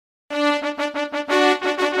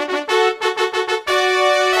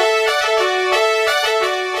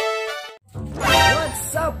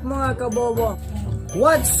kabobo?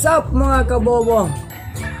 What's up mga kabobo?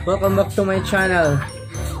 Welcome back to my channel.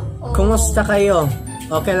 Kumusta kayo?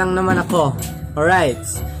 Okay lang naman ako. Alright.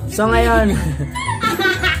 So ngayon,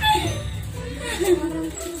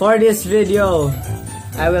 for this video,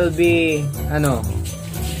 I will be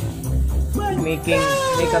making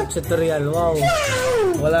makeup tutorial. Wow.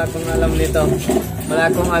 Wala akong alam nito.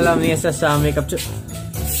 Wala akong alam niya sa makeup tutorial.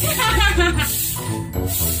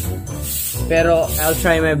 Pero I'll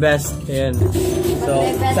try my best. Ayan. So,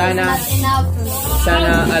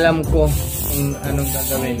 sana alam ko kung anong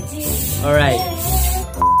gagawin. Alright.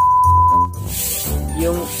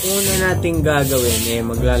 Yung una nating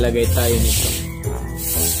gagawin, maglalagay tayo nito.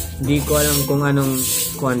 Hindi ko alam kung anong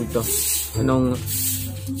anong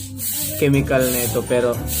chemical na ito,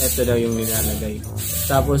 pero ito daw yung nilalagay.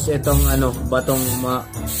 Tapos itong batong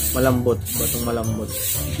malambot.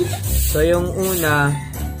 So yung una,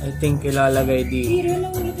 I think ilalagay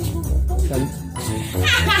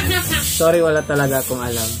sorry, wala talaga akong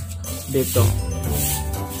alam. Dito.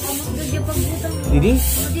 Didi?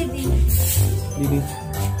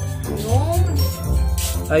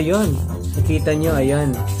 Ayun. Nakita nyo, ayan.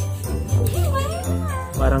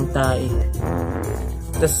 Parang tae.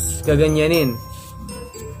 Tapos gaganyanin.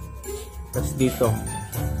 Tapos dito.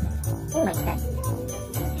 Oh my God.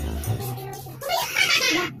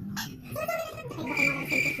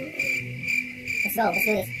 Let's do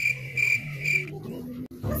this.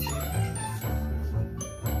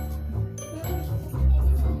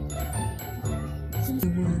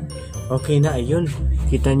 Okay na, ayun.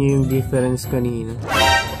 Kita nyo yung difference kanina.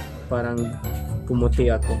 Parang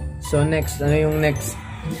pumuti ako. So next, ano yung next?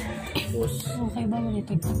 Okay ba mo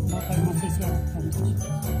ito? Bakit masisirap ka?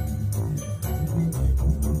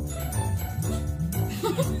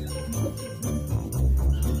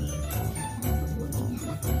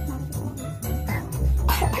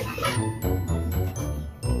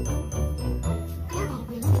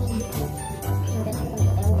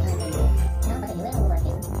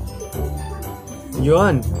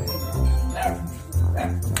 Yun.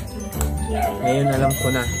 Ayun, alam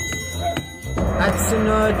ko na. At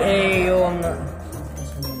sunod yung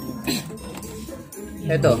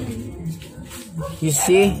ito. You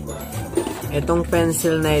see? Itong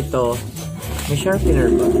pencil na ito, may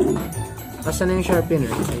sharpener ba? Asan na yung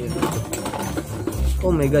sharpener? Ayun.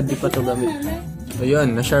 Oh my God, di pa ito gamit.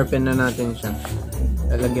 Ayun, na-sharpen na natin siya.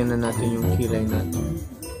 Lalagyan na natin yung kilay natin.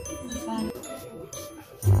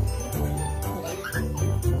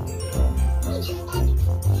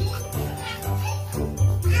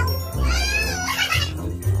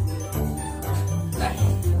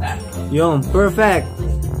 Yung perfect.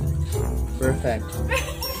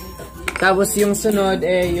 Tapos yung sunod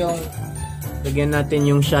yung lagyan natin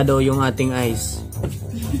yung shadow yung ating eyes.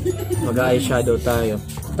 Mag-eyeshadow tayo.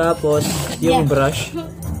 Tapos yung brush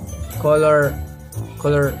color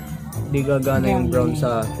di gagana yung brown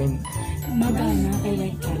sa akin. Magana kay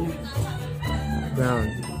white ka na. Brown.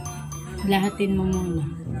 Lahatin mo muna.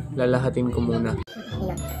 Lalahatin ko muna.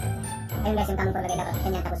 Ayun guys, yung tamang paglagay dapat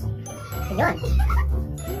ganyan, tapos yun.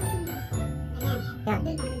 Yan.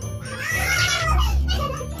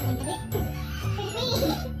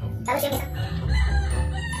 Tapos yung isa.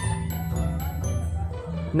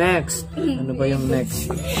 Next. Ano ba yung next?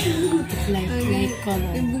 Light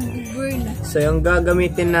color. So yung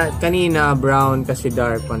gagamitin na kanina brown kasi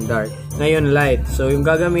dark on dark. Ngayon light. So yung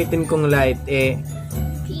gagamitin kong light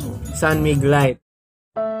Sunmig light.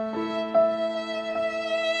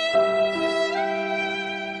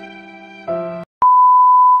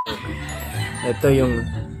 Ito yung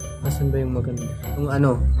asan ba yung maganda? Yung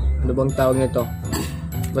ano bang tawag nito?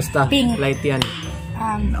 Basta pink. Light yan.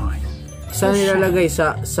 Saan nilalagay?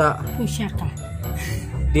 Sa pusha ka.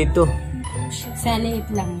 Dito. Sa liit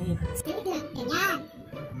lang yun.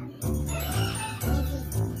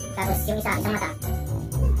 Tapos yung isang mata.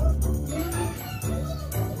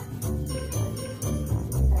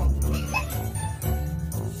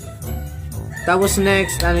 Tapos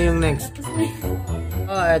next, ano yung next?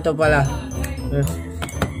 Oh, eto pala.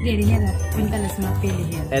 Dili yan. Pintalas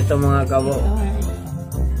mapili yan. Eto mga kabobo.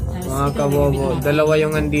 Dalawa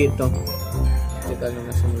yung andito. Teka lang,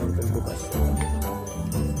 nasan lang ito bukas.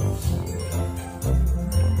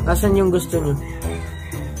 Asan yung gusto nyo?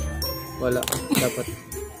 Wala. Dapat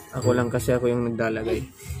ako lang kasi ako yung naglalagay.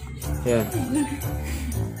 Ayan.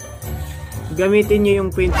 Gamitin nyo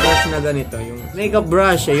yung paintbrush na ganito. Yung makeup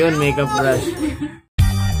brush. Ayun, makeup brush.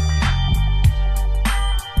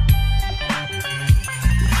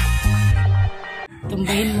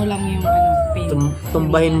 Tumbahin mo lang yung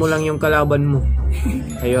tumbahin mo lang yung kalaban mo.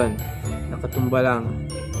 Ayun. Nakatumba lang.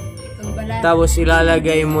 Tapos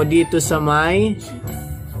ilalagay mo dito sa may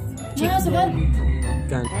chicken.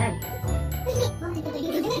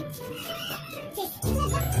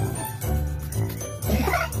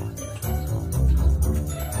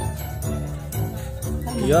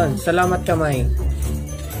 Yun, salamat kamay.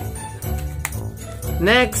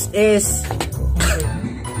 Next is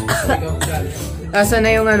asa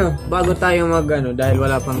na yung ano, bago tayo mag ano, dahil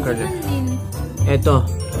wala pang curl. Eto,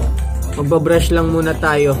 magbabrush lang muna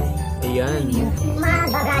tayo. Ayan.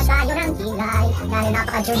 Magbabrush tayo ng kilay dahil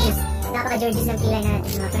napaka-Georges ng kilay na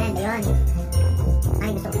mga friend. Ayun.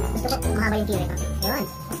 Ay, gusto ko mahaba yung kilay pa. Ayun.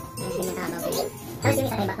 Tapos yung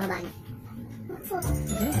isa tayo baka mabaan.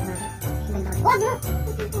 Wag mo!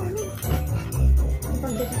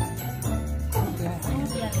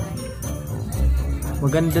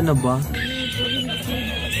 Maganda na ba?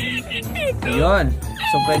 Ayun.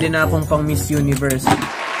 So, pwede na akong pang Miss Universe.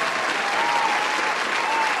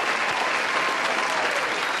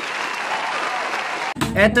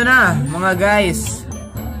 Eto na, mga guys.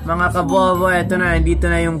 Mga kabobo, eto na. Dito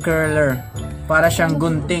na yung curler. Para siyang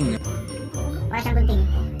gunting.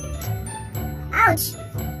 Ouch!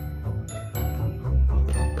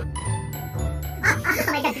 Oh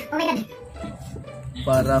my God! Oh my God!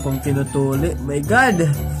 Para akong tinutuli. My God!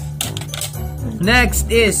 Next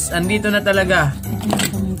is, andito na talaga.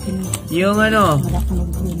 Yung ano.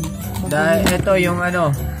 Dahil ito yung ano,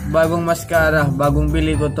 bagong mascara. Bagong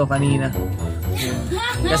bili ko to kanina.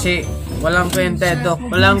 Kasi walang kwenta ito.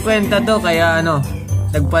 Walang kwenta to kaya ano,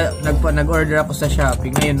 nag-order ako sa Shopee.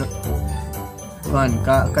 Ngayon,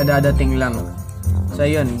 kadadating lang. So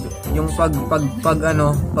yun, yung pag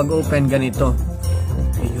open ganito.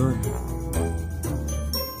 Ayun.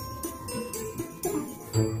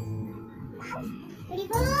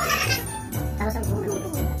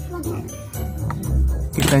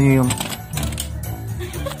 Kita nyo yung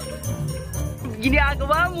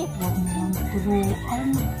ginagawa mo.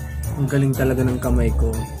 Ang galing talaga ng kamay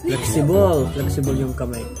ko. Flexible yung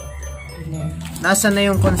kamay. Nasaan na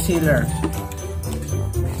yung concealer?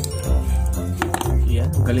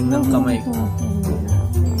 Yan, galing ng kamay ko.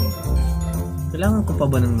 Kailangan ko pa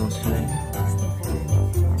ba ng nose line?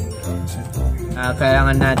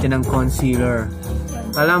 Kailangan natin ng concealer.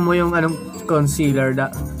 Alam mo yung anong concealer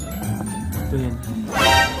da? Ito yan.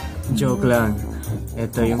 Joke lang.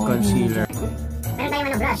 Ito yung concealer. Meron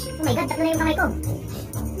tayong brush. Oh my God, tatlo na yung kamay ko.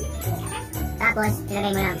 Tapos,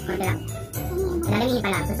 ilagay mo lang. Konti lang. Ilalimini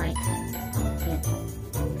pa lang. So sorry. Ayan.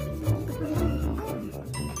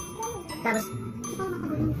 Tapos,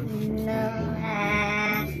 konti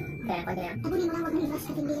lang.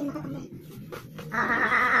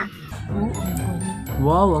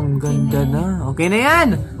 Wow, ang ganda na. Okay na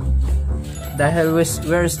yan! Dahil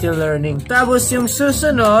we're still learning. Tapos yung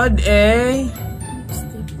susunod ay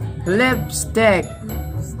lipstick.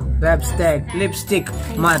 Mate,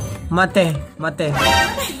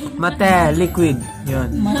 liquid.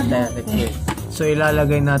 Yun, mate, liquid. So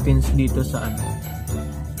ilalagay natin dito sa ano,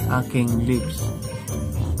 aking lips.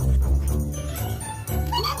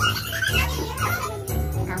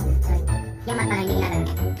 Yung mat parang hindi nilalagay.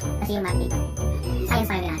 Kasi yung mat dito. Science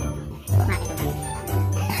parang nilalagay. Mat ito parang.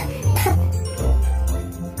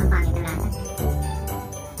 Ang pangit ang lasa.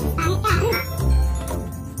 Pangit ka!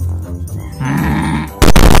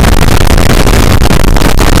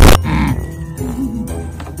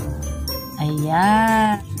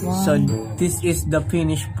 Ayan. So this is the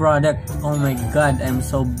finished product. Oh my God, I'm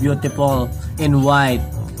so beautiful in white.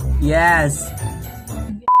 Yes.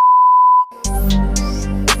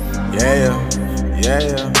 Yeah.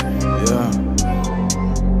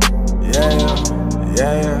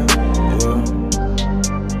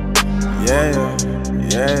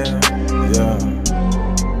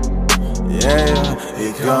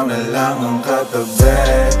 Ikaw na lang ang katabi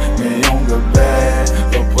ngayong gabi.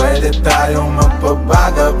 O pwede tayong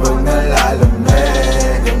magpabaga pag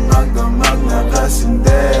nalalamig. Ang magdamag na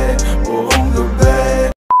kasindi buong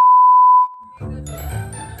gabi.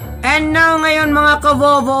 And now ngayon mga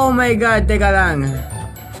kabobo, oh my God, teka lang.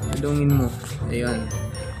 Dungin mo. Ayun.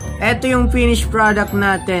 Ito yung finished product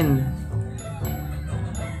natin.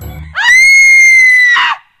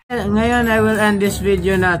 Ngayon, I will end this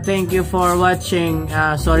video na. Thank you for watching.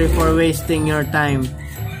 Sorry for wasting your time.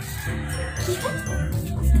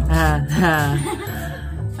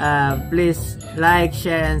 Please like,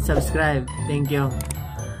 share, and subscribe. Thank you.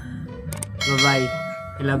 Bye-bye.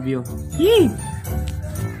 I love you. Yee!